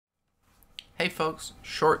Hey folks,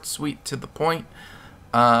 short, sweet, to the point.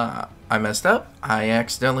 I messed up. I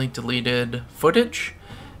accidentally deleted footage.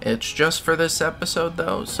 It's just for this episode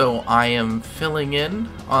though, so I am filling in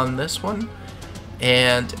on this one.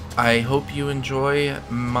 And I hope you enjoy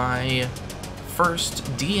my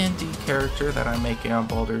first D&D character that I'm making on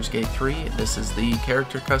Baldur's Gate 3. This is the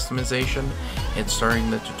character customization and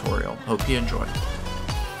starting the tutorial. Hope you enjoy.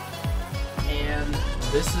 And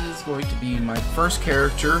this is going to be my first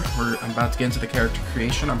character. I'm about to get into the character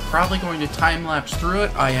creation. I'm probably going to time-lapse through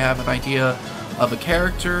it. I have an idea of a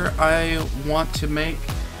character I want to make,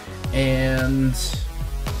 and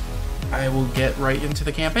I will get right into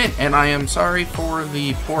the campaign. And I am sorry for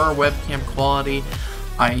the poor webcam quality.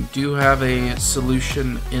 I do have a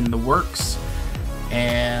solution in the works,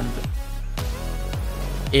 and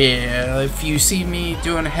if you see me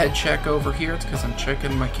doing a head check over here, it's because I'm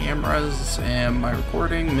checking my cameras and my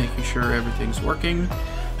recording, making sure everything's working,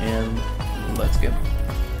 and let's get it.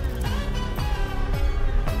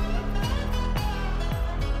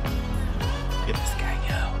 Get this guy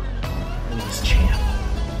go. And this champ.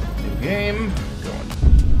 New game.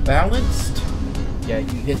 Going balanced. Yeah,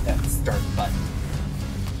 you hit that start button.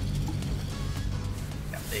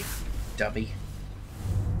 That big dubby.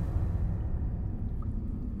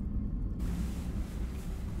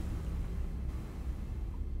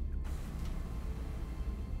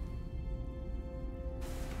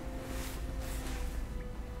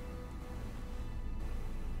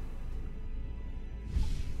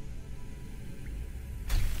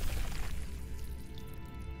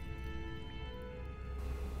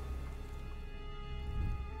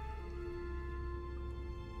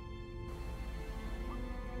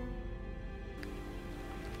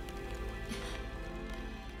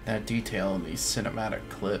 That detail in these cinematic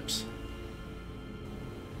clips.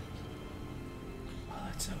 Oh,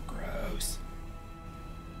 that's so gross.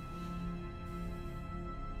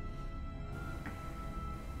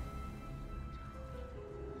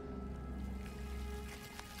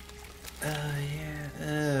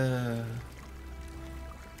 Yeah.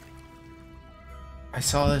 I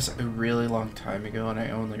saw this a really long time ago and I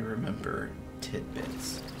only remember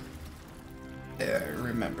tidbits. I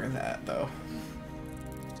remember that though.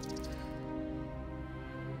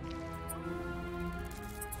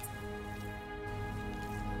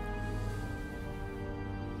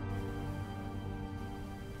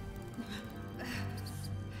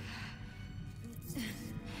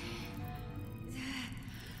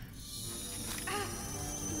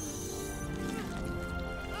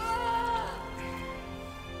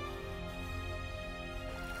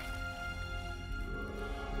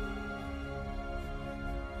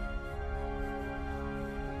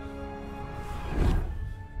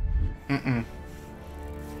 Mm-mm.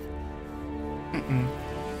 Mm-mm.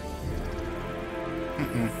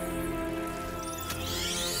 Mm-mm.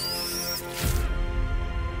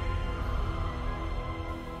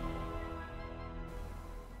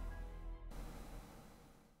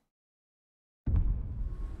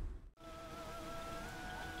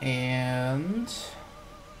 And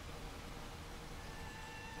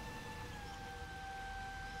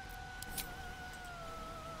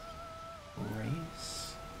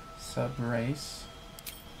race, sub-race.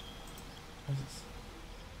 What is this?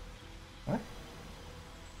 What?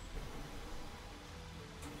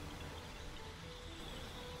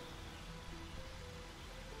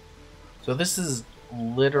 So this is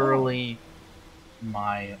literally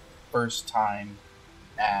my first time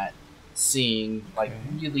at seeing, like,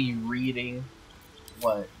 really reading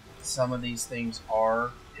what some of these things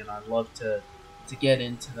are, and I love to get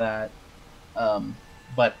into that,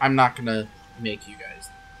 but I'm not gonna make you guys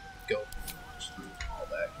go through all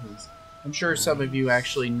that, because I'm sure some of you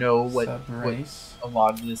actually know what a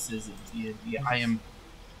lot of this is in D&D.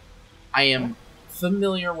 I am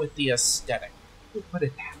familiar with the aesthetic, we'll put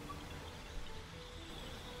it that way.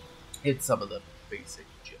 It's some of the basic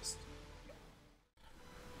gist.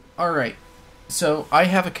 Alright, so I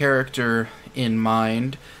have a character in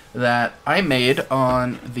mind that I made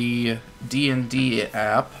on the D&D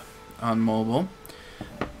app on mobile,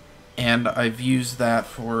 and I've used that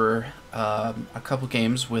for a couple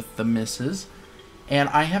games with the misses, and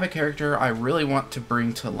I have a character I really want to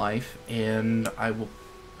bring to life, and I will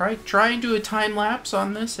probably try and do a time lapse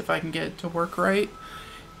on this if I can get it to work right,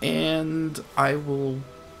 and I will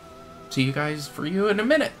see you guys for you in a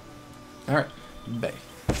minute. Alright, bye.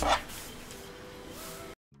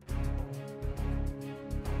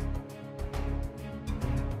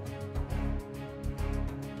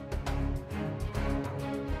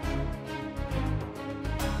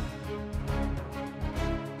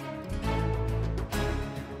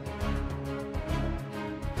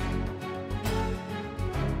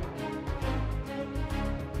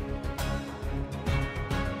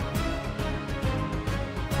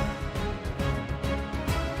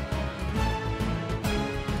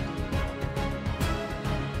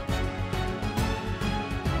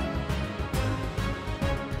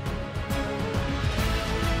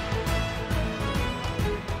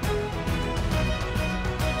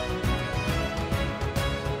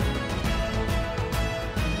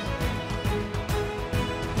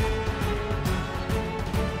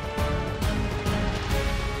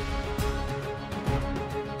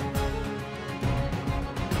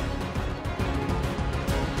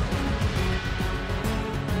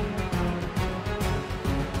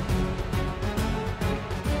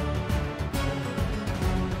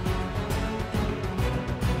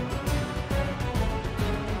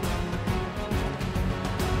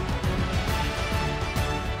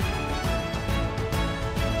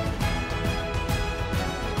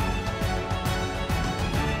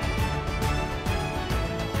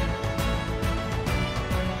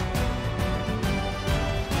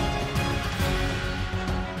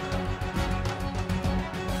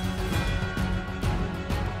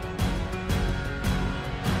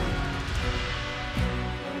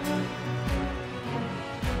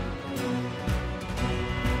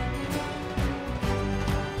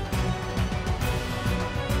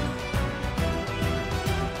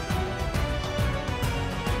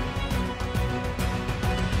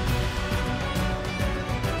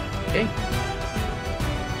 Okay.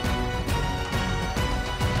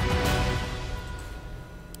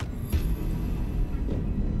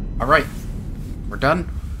 Alright, we're done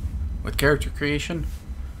with character creation.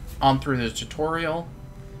 On through the tutorial.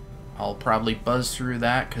 I'll probably buzz through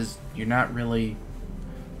that because you're not really...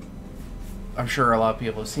 I'm sure a lot of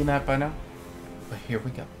people have seen that by now. But here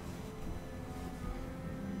we go.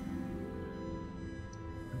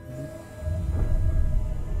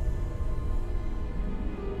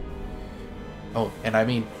 Oh, and I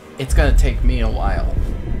mean, it's gonna take me a while,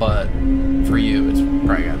 but for you, it's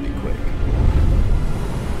probably gonna be quick.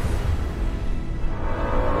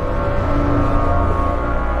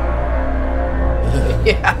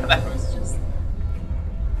 Yeah, that was just...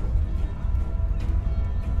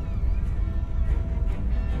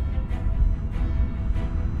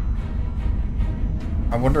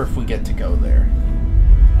 I wonder if we get to go there.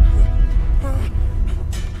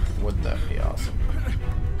 Wouldn't that be awesome?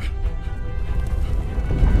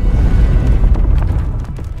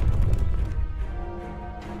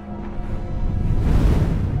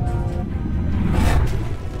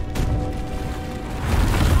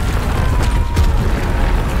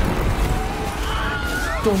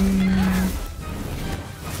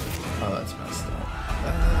 Oh, that's messed up.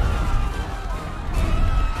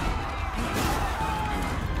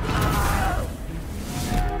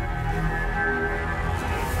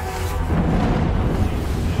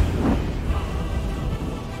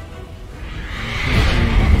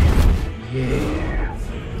 Yeah.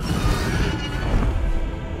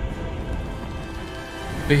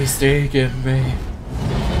 Be sticking me.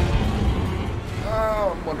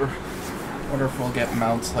 Oh, I wonder if we'll get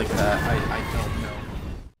mounts like that. I don't know.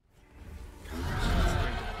 Gosh, that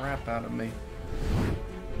scared the crap out of me.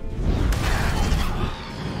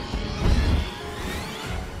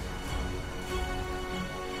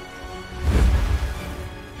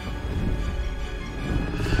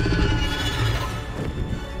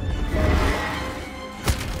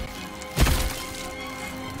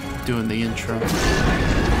 Doing the intro.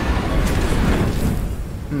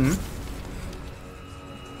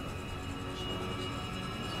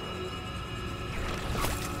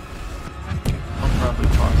 I'll probably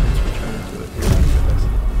pause this for trying to do it here after this.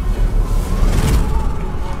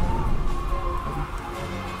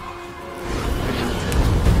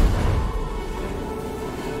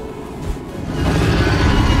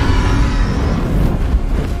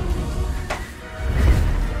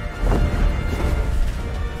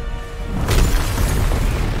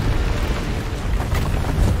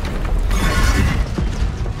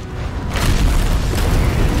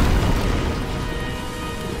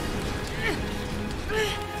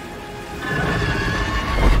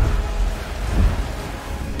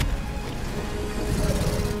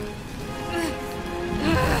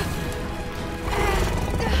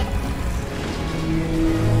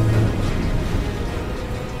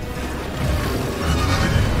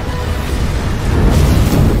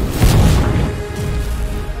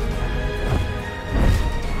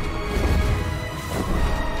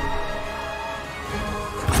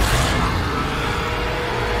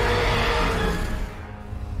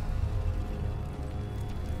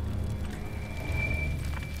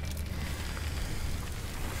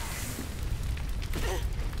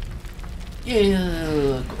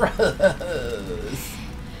 Ew, gross.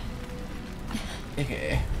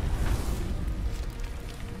 Okay.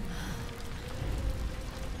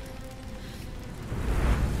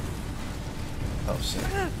 Oh, shit.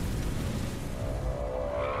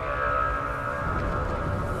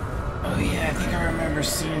 Oh yeah, I think I remember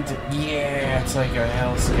seeing it. Yeah, it's like a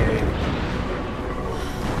hellscape.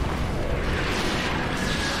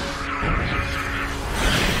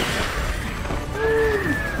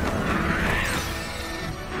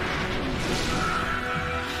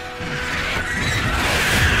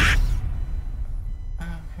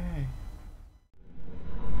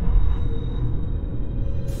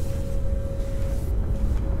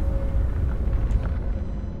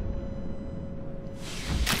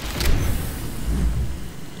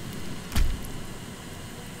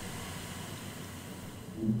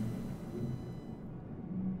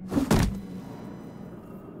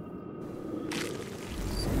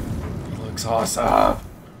 Awesome.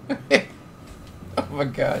 Oh my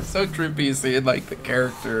god, so trippy seeing like the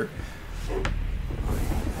character.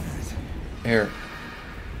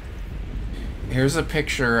 Here's a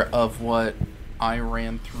picture of what I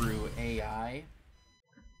ran through AI.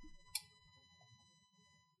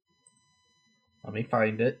 Let me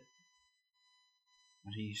find it.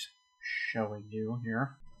 What he's showing you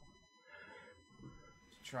here.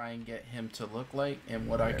 To try and get him to look like and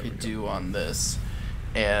what I could do on this.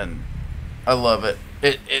 And I love it.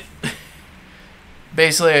 It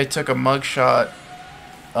basically I took a mugshot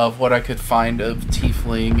of what I could find of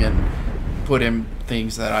Tiefling and put in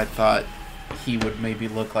things that I thought he would maybe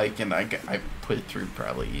look like, and I put it through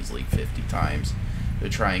probably easily 50 times to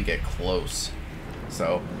try and get close.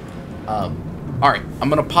 So, alright, I'm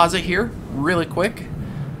going to pause it here really quick.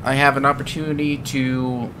 I have an opportunity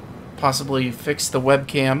to possibly fix the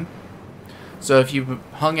webcam. So if you've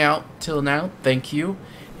hung out till now, thank you,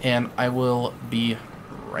 and I will be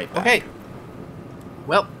right back. Okay.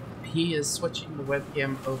 Well, he is switching the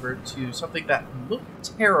webcam over to something that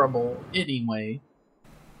looked terrible anyway,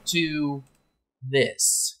 to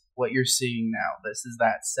this. What you're seeing now. This is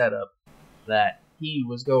that setup that he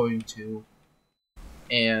was going to.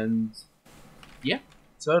 And yeah,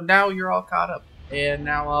 so now you're all caught up. And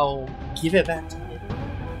now I'll give it back to